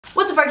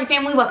What's up, Target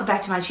family? Welcome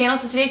back to my channel.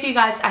 So today for you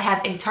guys, I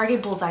have a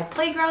Target Bullseye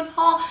Playground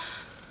haul.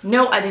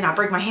 No, I did not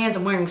break my hands.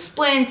 I'm wearing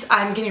splints.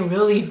 I'm getting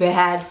really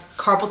bad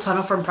carpal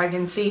tunnel from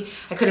pregnancy.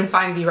 I couldn't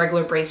find the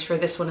regular brace for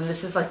this one, and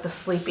this is like the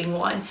sleeping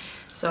one.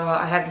 So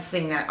I have this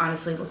thing that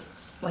honestly looks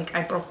like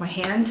I broke my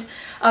hand.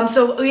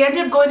 So we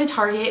ended up going to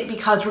Target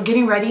because we're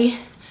getting ready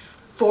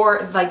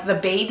for like the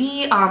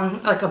baby,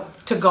 like a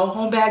to-go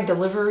home bag,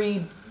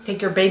 delivery,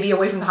 take your baby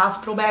away from the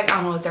hospital bag. I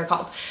don't know what they're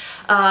called.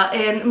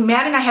 And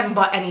Matt and I haven't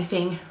bought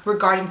anything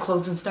regarding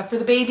clothes and stuff for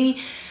the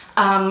baby.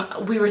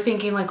 We were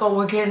thinking like, oh,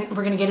 we're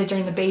gonna get it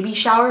during the baby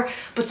shower,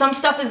 but some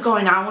stuff is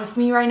going on with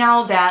me right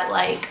now that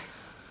like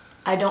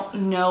I don't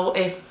know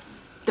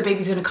if the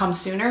baby's gonna come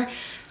sooner,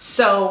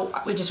 so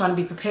we just want to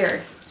be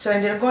prepared. So I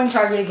ended up going to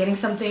Target, getting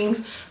some things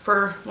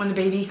for when the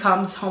baby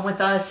comes home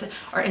with us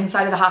or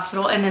inside of the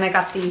hospital, and then I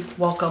got the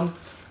welcome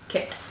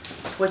kit,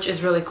 which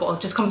is really cool.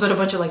 It just comes with a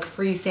bunch of like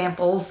free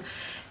samples.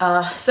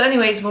 So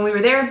anyways, when we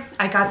were there,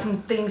 I got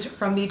some things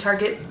from the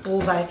Target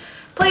Bullseye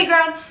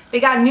Playground. They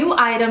got new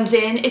items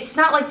in. It's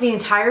not like the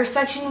entire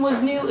section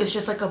was new. It's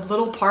just like a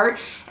little part,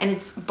 and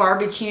it's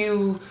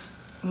barbecue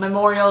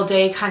Memorial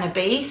Day kind of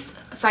based.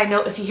 Side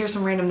note, if you hear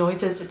some random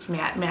noises, it's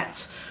Matt.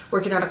 Matt's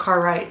working on a car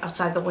right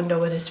outside the window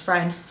with his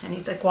friend, and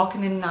he's like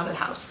walking in and out of the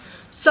house.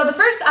 So the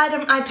first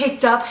item I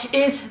picked up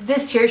is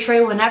this tier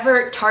tray.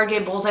 Whenever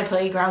Target Bullseye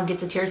Playground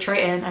gets a tier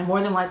tray in, I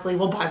more than likely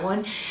will buy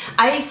one.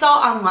 I saw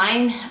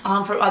online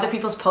from other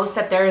people's posts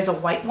that there is a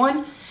white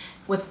one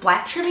with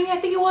black trimming, I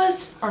think it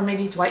was, or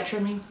maybe it's white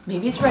trimming,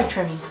 maybe it's red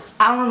trimming.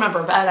 I don't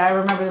remember, but I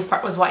remember this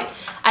part was white.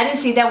 I didn't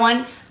see that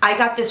one. I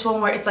got this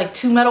one where it's like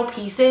two metal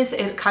pieces.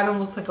 It kind of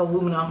looks like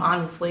aluminum,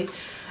 honestly.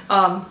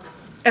 And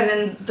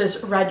then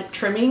this red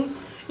trimming.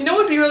 You know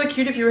what would be really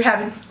cute if you were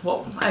having,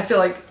 well, I feel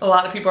like a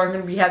lot of people are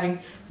going to be having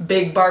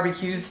big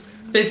barbecues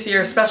this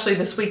year, especially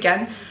this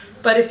weekend.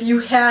 But if you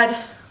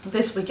had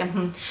this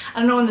weekend, I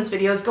don't know when this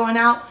video is going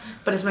out,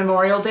 but it's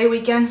Memorial Day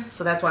weekend,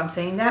 so that's why I'm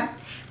saying that.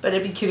 But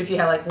it'd be cute if you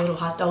had like little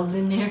hot dogs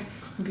in there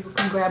and people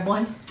can grab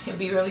one. It'd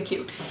be really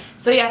cute.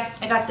 So yeah,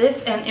 I got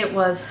this and it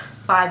was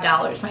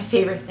 $5, my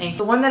favorite thing.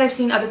 The one that I've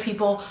seen other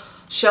people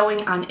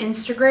showing on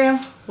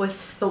Instagram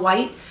with the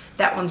white,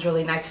 that one's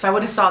really nice. If I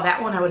would have saw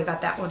that one, I would have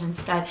got that one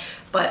instead,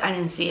 but I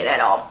didn't see it at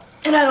all.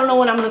 And I don't know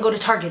when I'm gonna go to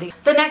Target.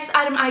 The next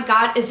item I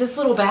got is this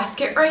little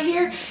basket right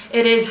here.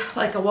 It is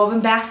like a woven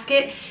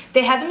basket.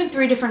 They had them in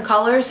 3 different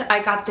colors.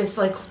 I got this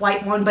like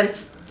white one, but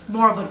it's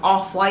more of an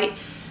off-white.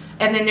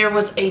 And then there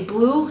was a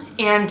blue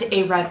and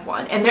a red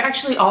one. And they're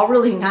actually all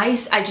really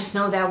nice. I just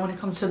know that when it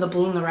comes to the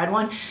blue and the red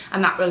one,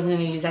 I'm not really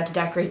gonna use that to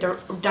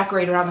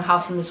decorate around the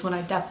house, and this one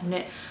I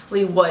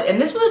definitely would. And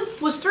this one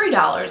was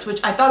 $3, which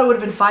I thought it would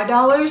have been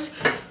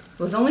 $5. It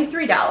was only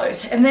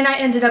 $3. And then I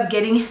ended up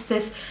getting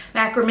this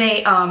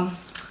macrame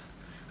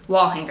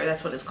wall hanger,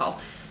 that's what it's called.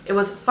 It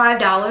was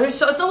 $5,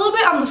 so it's a little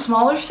bit on the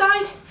smaller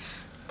side,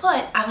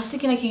 but I was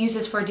thinking I could use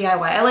this for a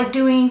DIY. I like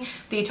doing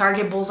the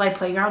Target Bullseye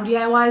Playground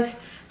DIYs.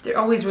 They're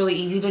always really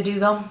easy to do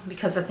them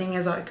because the thing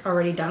is like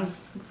already done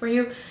for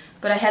you.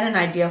 But I had an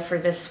idea for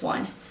this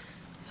one,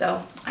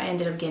 so I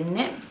ended up getting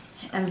it.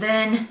 And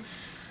then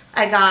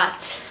I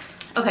got,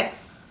 okay,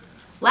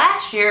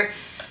 last year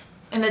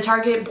in the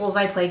Target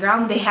Bullseye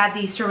Playground, they had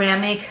these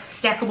ceramic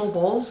stackable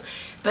bowls,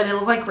 but it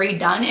looked like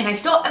redone. And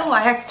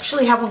I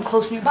actually have one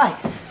close nearby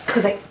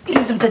because I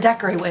used them to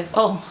decorate with.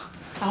 Oh,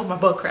 I hope my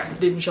book crack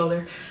didn't show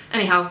there.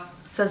 Anyhow,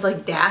 it says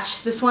like dash,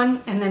 this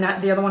one, and then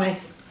the other one I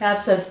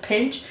have says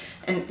pinch,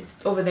 and it's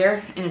over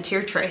there in a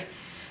tier tray.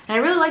 And I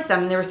really like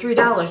them, and they were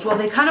 $3. Well,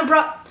 they kind of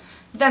brought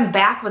them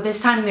back, but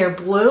this time they're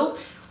blue,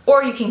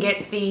 or you can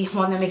get the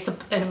one that makes an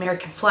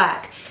American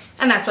flag.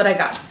 And that's what I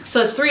got.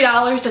 So it's $3,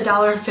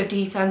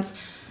 $1.50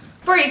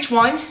 for each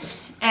one.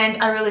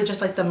 And I really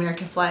just like the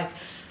American flag.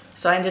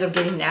 So I ended up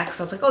getting that because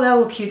I was like, oh,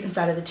 that'll look cute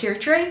inside of the tier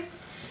tray.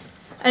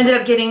 I ended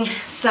up getting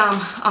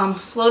some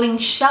floating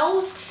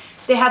shells.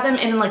 They had them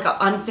in like an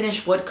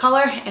unfinished wood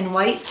color and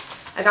white.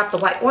 I got the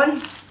white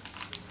one.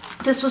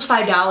 This was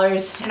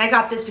 $5, and I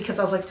got this because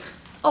I was like,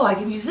 oh, I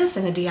can use this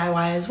in a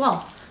DIY as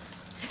well.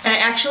 And I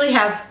actually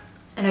have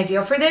an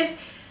idea for this.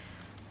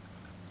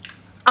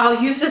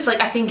 I'll use this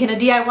like I think in a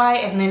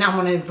DIY, and then I'm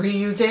gonna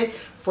reuse it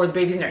for the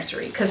baby's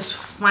nursery because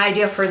my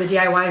idea for the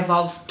DIY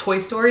involves Toy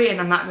Story, and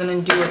I'm not gonna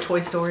do a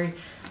Toy Story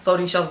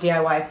floating shelf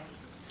DIY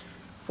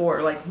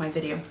for like my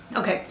video.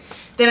 Okay,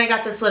 then I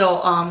got this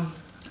little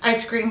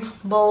ice cream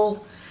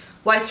bowl,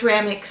 white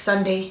ceramic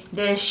sundae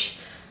dish.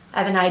 I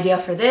have an idea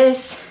for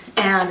this,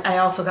 and I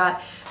also got,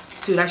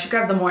 dude, I should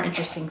grab the more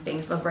interesting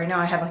things, but right now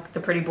I have like the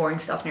pretty boring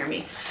stuff near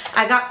me.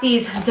 I got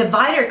these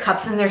divider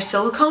cups, and they're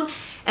silicone.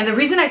 And the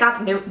reason I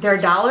got them, they're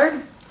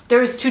 $1.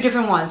 There's 2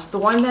 different ones. The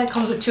one that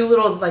comes with 2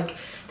 little, like,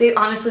 they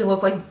honestly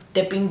look like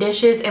dipping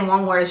dishes, and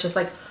one where it's just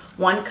like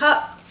 1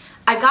 cup.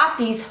 I got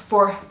these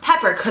for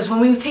Pepper, because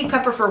when we take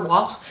Pepper for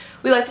walks,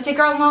 we like to take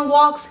her on long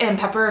walks, and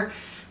Pepper,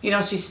 you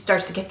know, she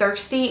starts to get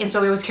thirsty, and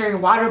so we always carry a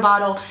water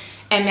bottle,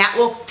 and Matt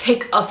will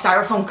take a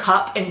styrofoam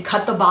cup and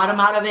cut the bottom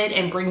out of it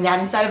and bring that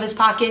inside of his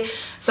pocket.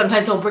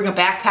 Sometimes he'll bring a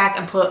backpack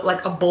and put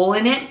like a bowl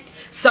in it.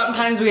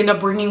 Sometimes we end up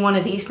bringing one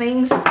of these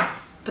things.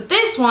 But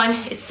this one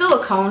is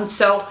silicone,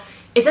 so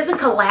it doesn't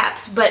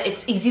collapse, but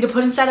it's easy to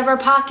put inside of our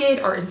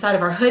pocket or inside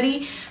of our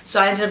hoodie.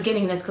 So I ended up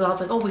getting this because I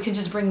was like, oh, we could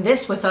just bring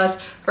this with us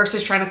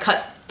versus trying to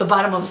cut the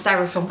bottom of a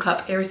styrofoam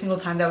cup every single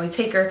time that we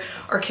take her,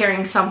 or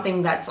carrying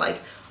something that's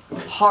like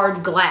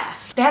hard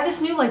glass. They had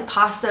this new like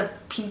pasta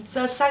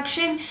pizza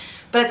section,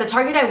 but at the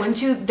Target I went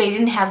to, they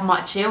didn't have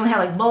much. They only had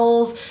like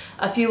bowls,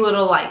 a few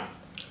little like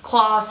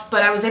cloths,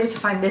 but I was able to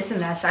find this in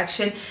that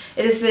section.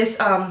 It is this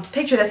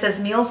picture that says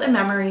meals and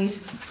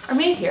memories are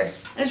made here.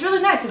 And it's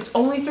really nice. It's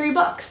only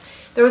 $3.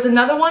 There was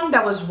another one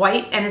that was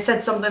white and it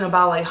said something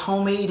about like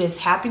homemade is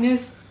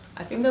happiness.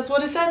 I think that's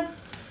what it said.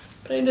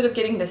 But I ended up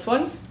getting this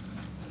one.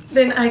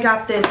 Then I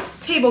got this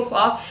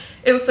tablecloth.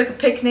 It looks like a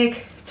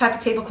picnic type of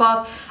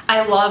tablecloth.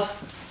 I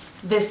love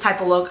this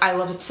type of look. I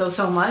love it so,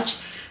 so much.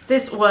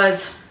 This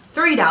was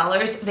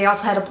 $3. They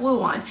also had a blue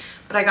one,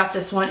 but I got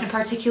this one in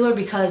particular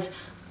because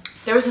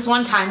there was this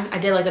one time I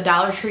did like a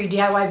Dollar Tree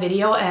DIY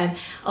video and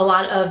a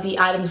lot of the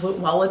items went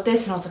well with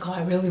this, and I was like, oh,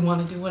 I really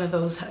want to do one of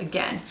those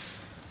again.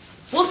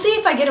 We'll see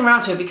if I get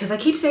around to it because I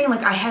keep saying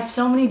like I have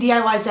so many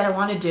DIYs that I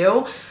want to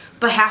do,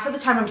 but half of the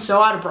time I'm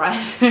so out of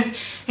breath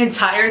and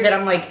tired that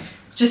I'm like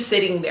just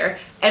sitting there.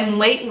 And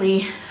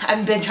lately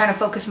I've been trying to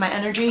focus my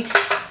energy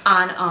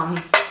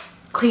on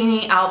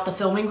cleaning out the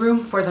filming room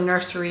for the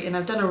nursery, and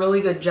I've done a really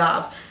good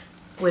job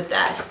with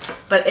that.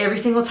 But every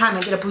single time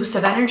I get a boost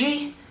of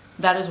energy,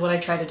 that is what I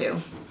try to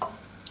do.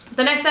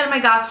 The next item I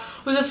got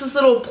was just this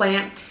little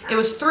plant. It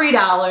was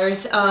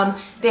 $3.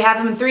 They have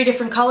them in 3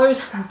 different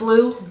colors,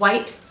 blue,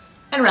 white,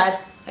 and red.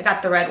 I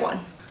got the red one.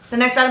 The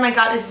next item I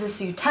got is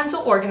this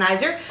utensil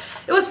organizer.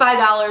 It was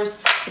 $5.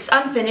 It's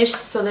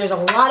unfinished, so there's a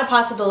lot of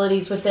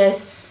possibilities with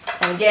this.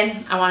 And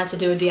again, I wanted to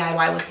do a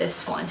DIY with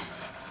this one.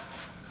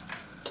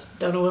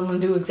 Don't know what I'm gonna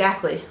do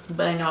exactly,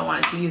 but I know I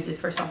wanted to use it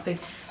for something.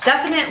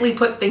 Definitely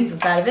put things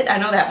inside of it, I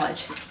know that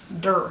much.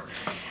 Durr.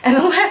 And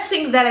the last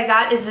thing that I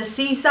got is the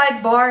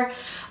Seaside Bar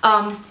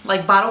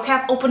like bottle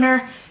cap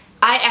opener.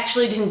 I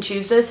actually didn't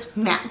choose this,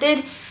 Matt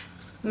did.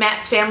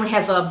 Matt's family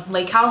has a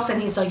lake house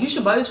and he's like, you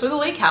should buy this for the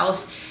lake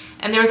house.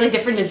 And there was like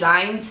different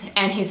designs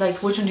and he's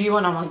like, which one do you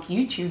want? I'm like,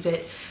 you choose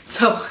it.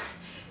 So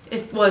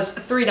it was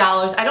 $3.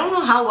 I don't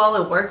know how well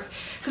it works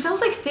because I was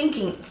like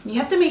thinking, you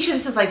have to make sure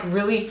this is like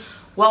really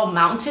well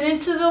mounted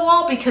into the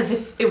wall, because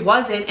if it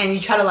wasn't and you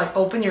try to like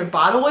open your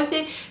bottle with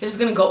it, it's just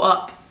gonna go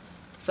up.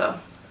 So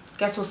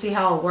guess we'll see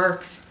how it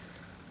works.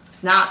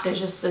 If not, there's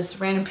just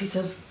this random piece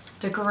of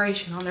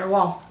decoration on their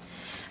wall.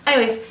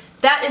 Anyways,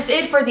 that is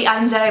it for the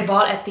items that I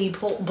bought at the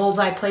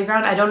Bullseye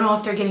Playground. I don't know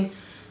if they're getting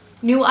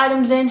new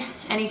items in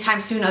anytime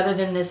soon other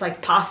than this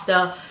like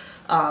pasta,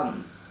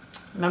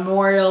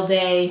 Memorial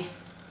Day,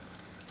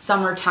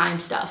 summertime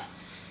stuff.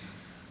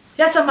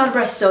 Yes, I'm out of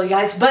breath still, you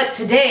guys, but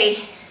today,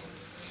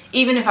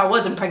 even if I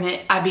wasn't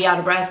pregnant, I'd be out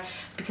of breath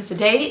because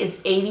today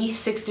is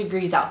 86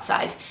 degrees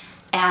outside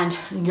and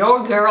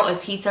your girl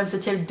is heat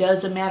sensitive.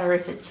 Doesn't matter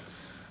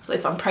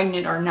if I'm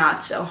pregnant or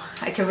not, so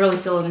I can really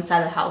feel it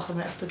inside the house. I'm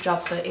gonna have to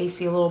drop the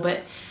AC a little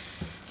bit.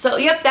 So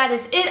yep, that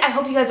is it. I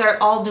hope you guys are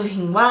all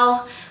doing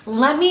well.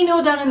 Let me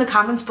know down in the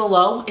comments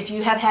below if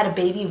you have had a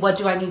baby, what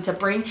do I need to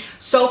bring?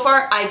 So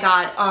far I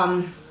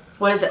got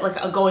what is it, like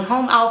a going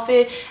home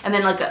outfit and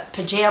then like a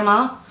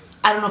pajama.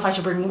 I don't know if I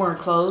should bring more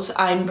clothes.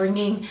 I'm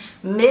bringing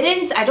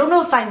mittens. I don't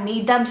know if I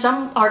need them.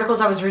 Some articles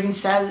I was reading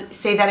say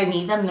that I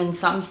need them, and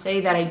some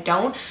say that I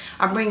don't.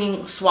 I'm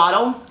bringing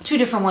swaddle, 2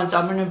 different ones. So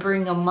I'm gonna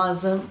bring a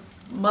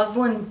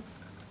muslin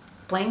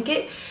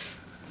blanket.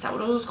 Is that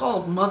what it was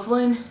called?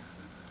 Muslin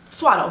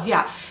swaddle,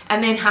 yeah.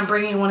 And then I'm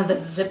bringing one of the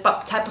zip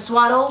up type of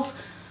swaddles.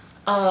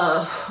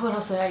 What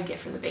else did I get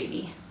for the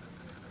baby?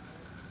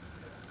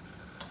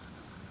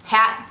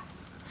 Hat.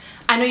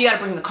 I know you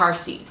gotta bring the car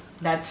seat.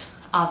 That's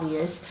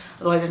obvious,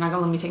 otherwise they're not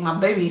gonna let me take my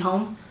baby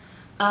home.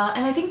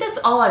 And I think that's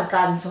all I've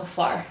gotten so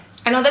far.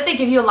 I know that they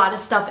give you a lot of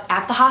stuff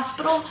at the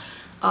hospital,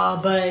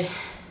 but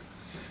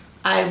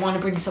I want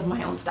to bring some of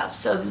my own stuff.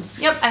 So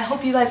yep, I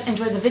hope you guys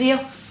enjoyed the video.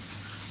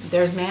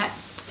 There's Matt.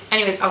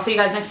 Anyways, I'll see you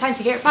guys next time.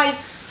 Take care. Bye.